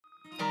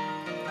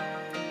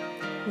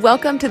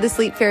Welcome to the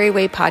Sleep Fairy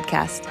Way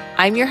podcast.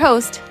 I'm your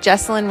host,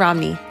 Jessalyn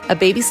Romney, a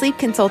baby sleep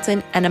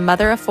consultant and a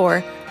mother of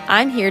 4.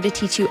 I'm here to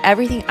teach you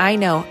everything I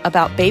know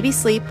about baby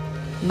sleep,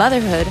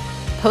 motherhood,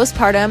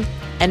 postpartum,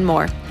 and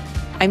more.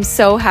 I'm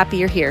so happy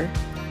you're here.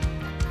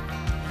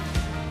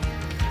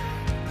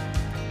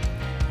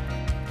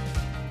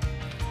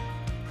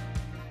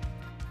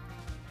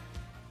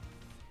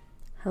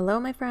 Hello,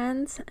 my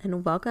friends,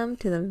 and welcome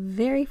to the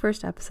very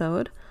first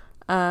episode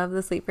of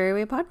the Sleep Fairy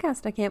Way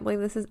podcast. I can't believe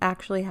this is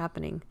actually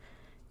happening.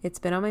 It's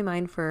been on my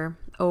mind for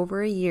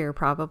over a year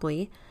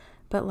probably,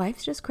 but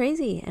life's just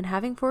crazy, and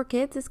having 4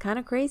 kids is kind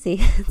of crazy.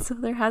 So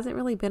there hasn't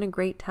really been a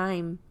great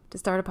time to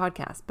start a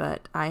podcast,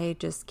 but I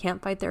just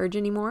can't fight the urge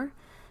anymore.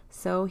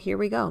 So here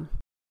we go.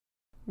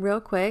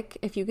 Real quick,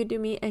 if you could do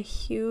me a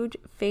huge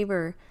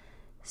favor,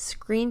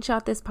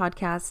 screenshot this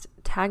podcast,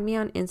 tag me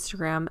on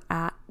Instagram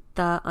at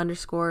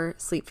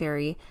 @_sleep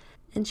fairy,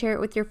 and share it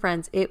with your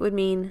friends. It would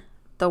mean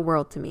the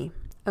world to me.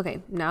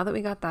 Okay, now that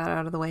we got that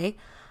out of the way,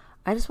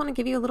 I just want to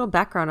give you a little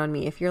background on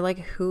me. If you're like,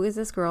 who is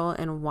this girl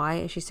and why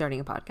is she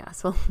starting a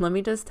podcast? Well, let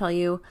me just tell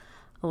you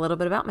a little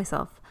bit about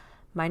myself.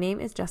 My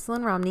name is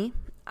Jessalyn Romney.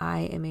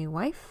 I am a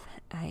wife,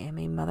 I am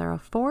a mother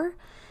of 4,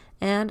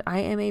 and I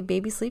am a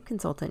baby sleep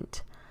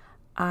consultant.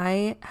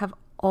 I have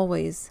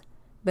always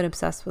been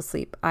obsessed with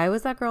sleep. I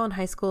was that girl in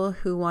high school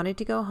who wanted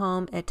to go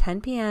home at 10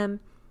 p.m.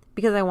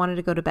 because I wanted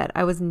to go to bed.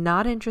 I was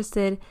not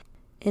interested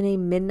in a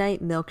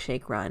midnight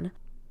milkshake run.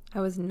 I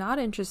was not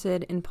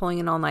interested in pulling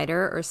an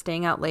all-nighter or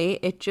staying out late.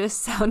 It just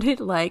sounded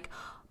like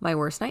my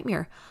worst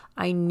nightmare.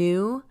 I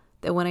knew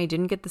that when I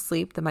didn't get the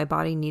sleep that my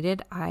body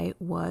needed, I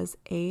was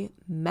a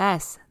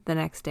mess the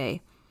next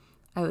day.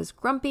 I was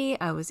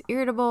grumpy, I was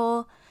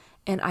irritable,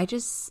 and I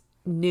just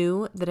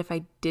knew that if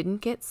I didn't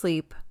get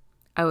sleep,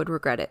 I would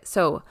regret it.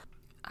 So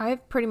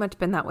I've pretty much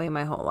been that way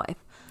my whole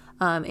life.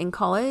 In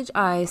college,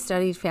 I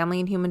studied family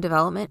and human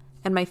development,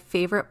 and my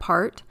favorite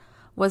part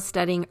was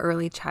studying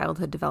early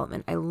childhood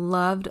development. I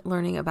loved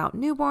learning about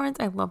newborns.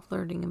 I loved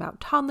learning about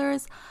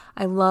toddlers.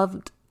 I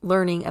loved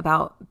learning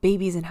about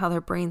babies and how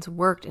their brains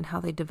worked and how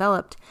they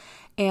developed.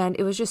 And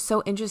it was just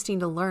so interesting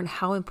to learn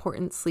how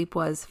important sleep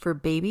was for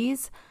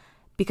babies,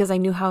 because I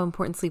knew how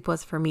important sleep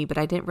was for me, but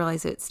I didn't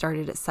realize it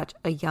started at such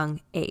a young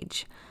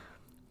age.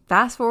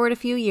 Fast forward a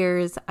few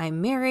years,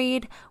 I'm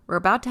married, we're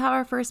about to have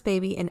our first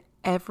baby, and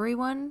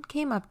everyone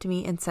came up to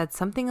me and said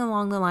something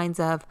along the lines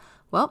of,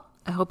 well,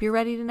 I hope you're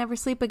ready to never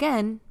sleep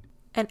again.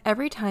 And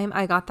every time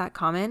I got that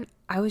comment,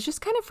 I was just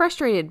kind of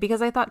frustrated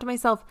because I thought to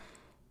myself,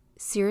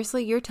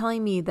 seriously, you're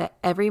telling me that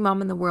every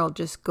mom in the world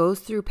just goes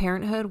through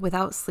parenthood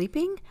without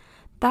sleeping?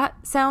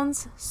 That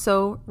sounds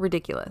so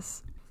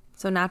ridiculous.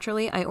 So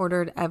naturally, I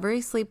ordered every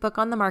sleep book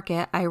on the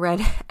market. I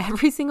read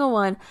every single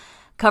one,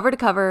 cover to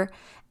cover,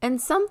 and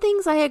some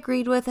things I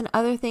agreed with and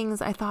other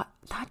things I thought,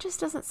 that just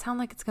doesn't sound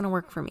like it's going to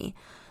work for me.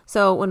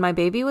 So when my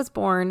baby was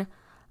born,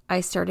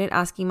 I started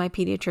asking my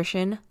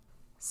pediatrician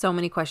so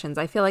many questions.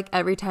 I feel like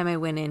every time I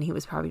went in, he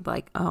was probably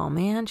like, oh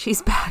man,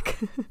 she's back.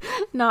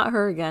 Not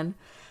her again.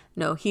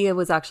 No, he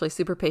was actually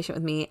super patient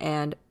with me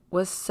and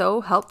was so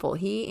helpful.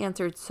 He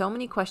answered so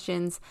many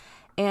questions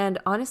and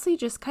honestly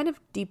just kind of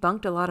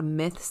debunked a lot of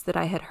myths that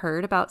I had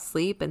heard about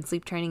sleep and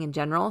sleep training in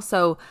general.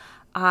 So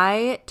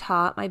I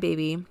taught my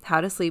baby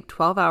how to sleep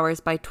 12 hours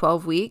by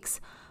 12 weeks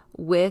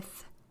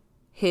with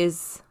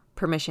his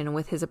permission,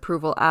 with his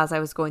approval as I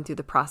was going through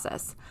the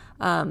process.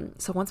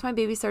 So once my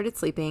baby started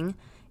sleeping,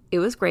 it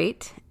was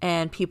great.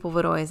 And people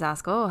would always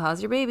ask, oh,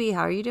 how's your baby?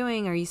 How are you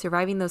doing? Are you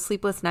surviving those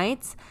sleepless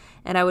nights?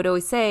 And I would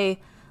always say,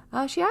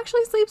 oh, she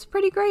actually sleeps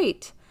pretty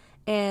great.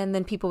 And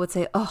then people would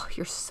say, oh,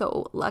 you're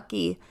so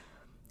lucky.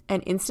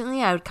 And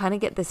instantly I would kind of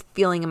get this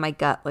feeling in my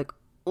gut, like,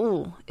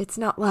 oh, it's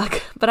not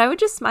luck. But I would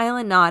just smile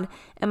and nod.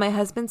 And my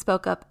husband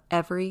spoke up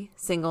every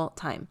single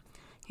time.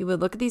 He would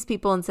look at these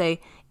people and say,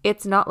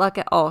 it's not luck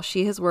at all.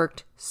 She has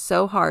worked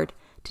so hard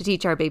to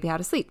teach our baby how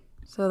to sleep.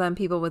 So then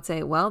people would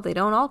say, well, they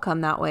don't all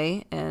come that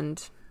way.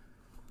 And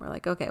we're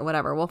like, okay,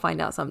 whatever. We'll find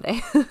out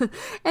someday.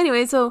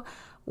 Anyway, so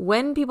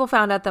when people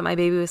found out that my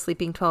baby was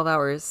sleeping 12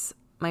 hours,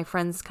 my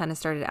friends kind of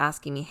started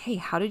asking me, hey,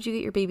 how did you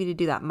get your baby to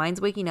do that? Mine's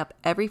waking up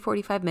every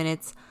 45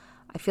 minutes.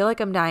 I feel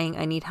like I'm dying.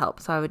 I need help.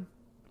 So I would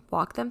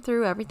walk them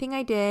through everything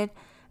I did.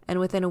 And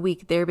within a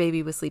week, their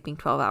baby was sleeping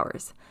 12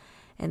 hours.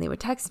 And they would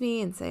text me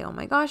and say, oh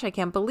my gosh, I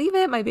can't believe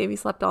it. My baby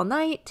slept all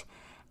night.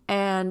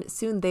 And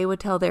soon they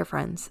would tell their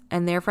friends,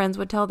 and their friends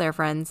would tell their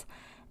friends.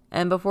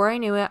 And before I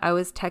knew it, I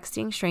was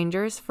texting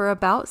strangers for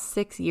about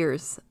 6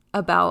 years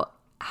about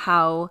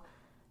how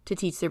to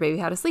teach their baby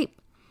how to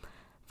sleep.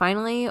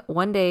 Finally,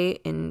 one day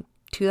in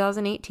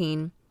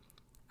 2018,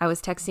 I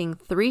was texting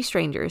 3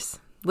 strangers.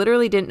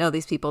 Literally didn't know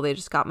these people. They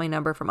just got my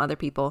number from other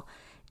people.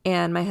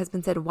 And my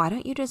husband said, why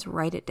don't you just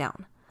write it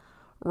down?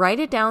 Write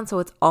it down so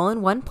it's all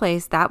in one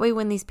place. That way,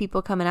 when these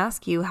people come and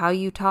ask you how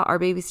you taught our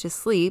babies to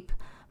sleep,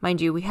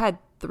 mind you, we had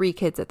 3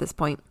 kids at this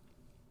point.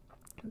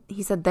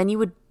 He said, then you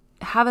would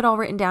have it all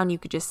written down. You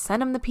could just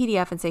send them the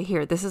PDF and say,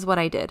 here, this is what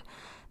I did.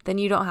 Then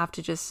you don't have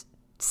to just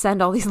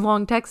send all these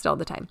long texts all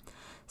the time.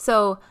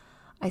 So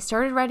I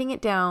started writing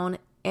it down,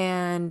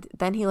 And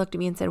then he looked at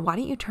me and said, why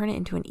don't you turn it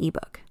into an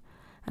ebook?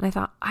 And I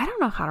thought, I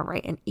don't know how to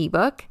write an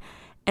ebook.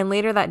 And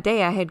later that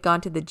day, I had gone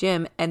to the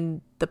gym,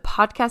 and the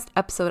podcast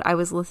episode I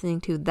was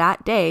listening to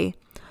that day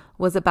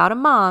was about a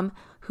mom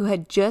who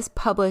had just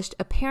published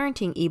a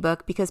parenting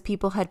ebook because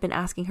people had been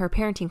asking her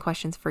parenting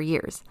questions for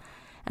years.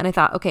 And I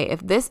thought, okay, if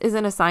this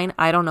isn't a sign,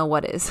 I don't know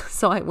what is.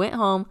 So I went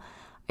home,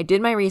 I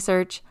did my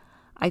research,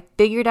 I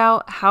figured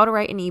out how to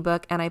write an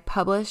ebook, and I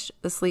published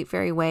The Sleep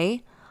Fairy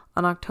Way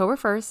on October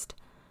 1st,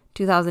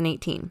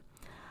 2018.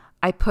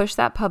 I pushed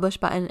that publish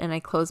button and I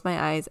closed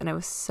my eyes, and I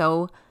was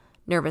so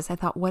nervous. I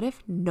thought, what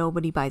if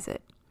nobody buys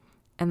it?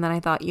 And then I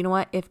thought, you know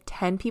what? If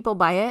 10 people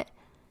buy it,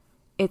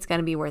 it's going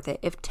to be worth it.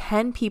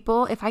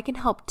 If I can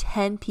help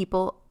 10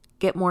 people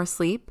get more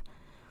sleep,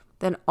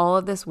 then all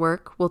of this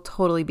work will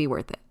totally be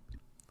worth it.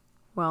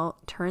 Well,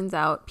 turns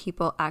out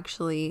people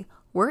actually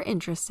were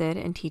interested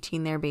in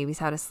teaching their babies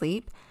how to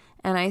sleep.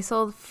 And I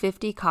sold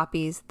 50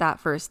 copies that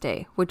first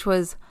day, which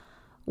was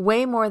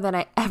way more than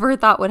I ever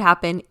thought would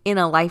happen in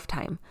a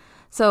lifetime.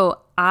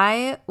 So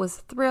I was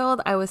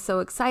thrilled. I was so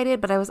excited,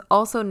 but I was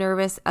also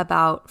nervous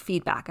about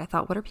feedback. I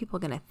thought, what are people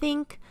going to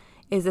think?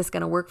 Is this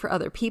going to work for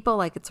other people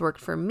like it's worked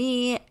for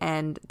me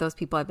and those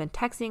people I've been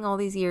texting all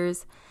these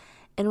years?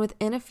 And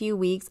within a few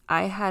weeks,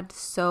 I had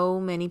so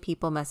many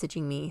people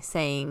messaging me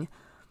saying,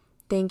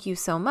 thank you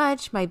so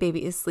much. My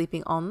baby is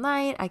sleeping all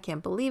night. I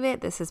can't believe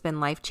it. This has been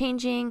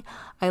life-changing.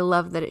 I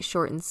love that it's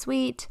short and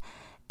sweet.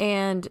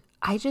 And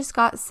I just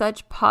got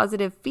such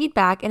positive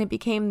feedback, and it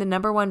became the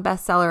 #1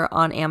 bestseller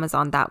on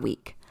Amazon that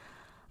week.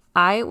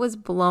 I was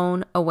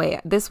blown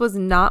away. This was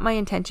not my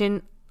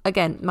intention.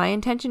 Again, my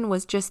intention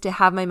was just to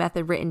have my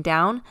method written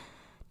down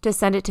to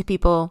send it to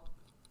people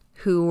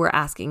who were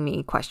asking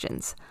me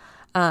questions.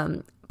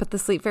 But the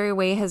Sleep Fairy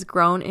Way has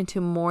grown into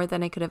more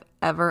than I could have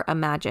ever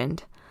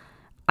imagined.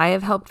 I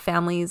have helped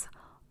families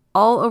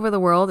all over the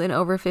world in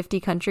over 50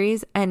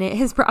 countries, and it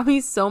has brought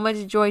me so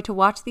much joy to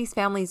watch these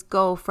families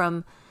go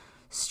from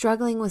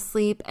struggling with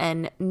sleep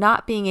and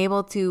not being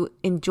able to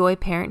enjoy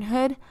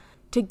parenthood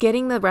to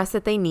getting the rest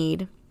that they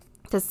need,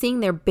 to seeing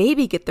their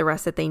baby get the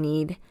rest that they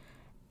need,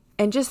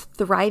 and just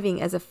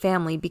thriving as a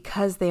family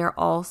because they are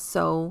all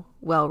so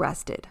well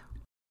rested.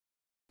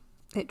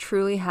 It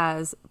truly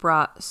has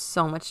brought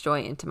so much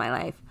joy into my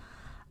life.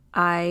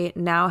 I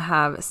now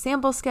have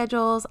sample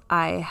schedules,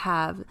 I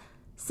have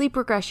sleep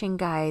regression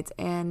guides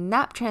and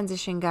nap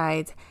transition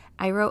guides.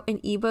 I wrote an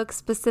ebook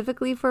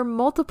specifically for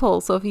multiple.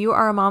 So if you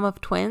are a mom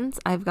of twins,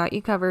 I've got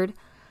you covered.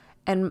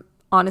 And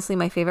honestly,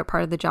 my favorite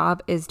part of the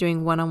job is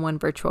doing one-on-one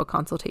virtual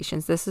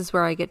consultations. This is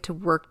where I get to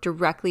work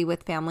directly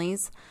with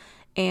families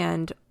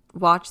and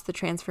watch the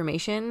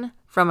transformation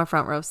from a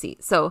front row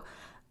seat. So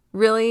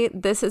really,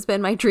 this has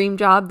been my dream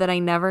job that I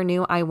never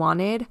knew I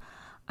wanted.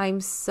 I'm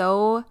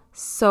so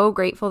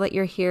grateful that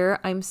you're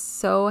here. I'm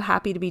so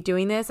happy to be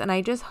doing this. And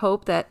I just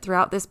hope that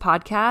throughout this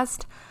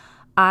podcast,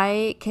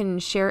 I can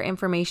share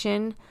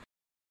information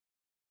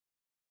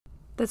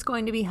that's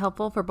going to be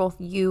helpful for both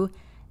you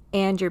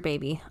and your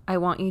baby. I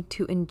want you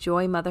to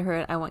enjoy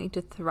motherhood. I want you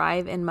to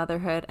thrive in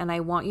motherhood. And I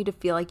want you to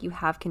feel like you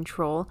have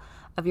control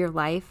of your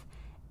life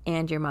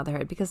and your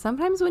motherhood, because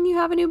sometimes when you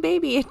have a new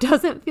baby, it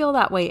doesn't feel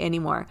that way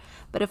anymore.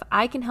 But if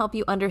I can help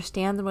you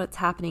understand what's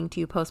happening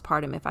to you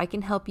postpartum, if I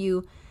can help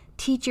you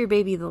teach your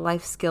baby the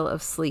life skill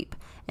of sleep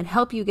and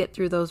help you get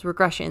through those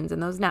regressions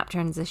and those nap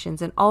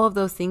transitions and all of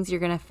those things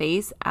you're going to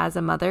face as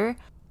a mother,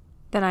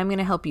 then I'm going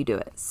to help you do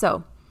it.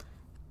 So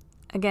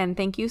again,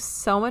 thank you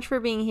so much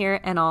for being here,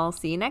 and I'll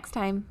see you next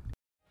time.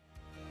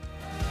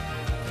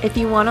 If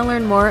you want to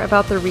learn more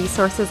about the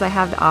resources I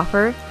have to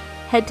offer,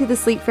 head to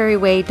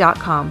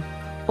thesleepfairyway.com.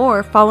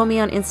 or follow me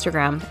on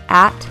Instagram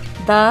at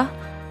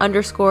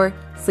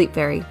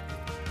 @the_sleepfairy.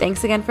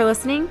 Thanks again for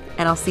listening,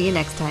 and I'll see you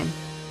next time.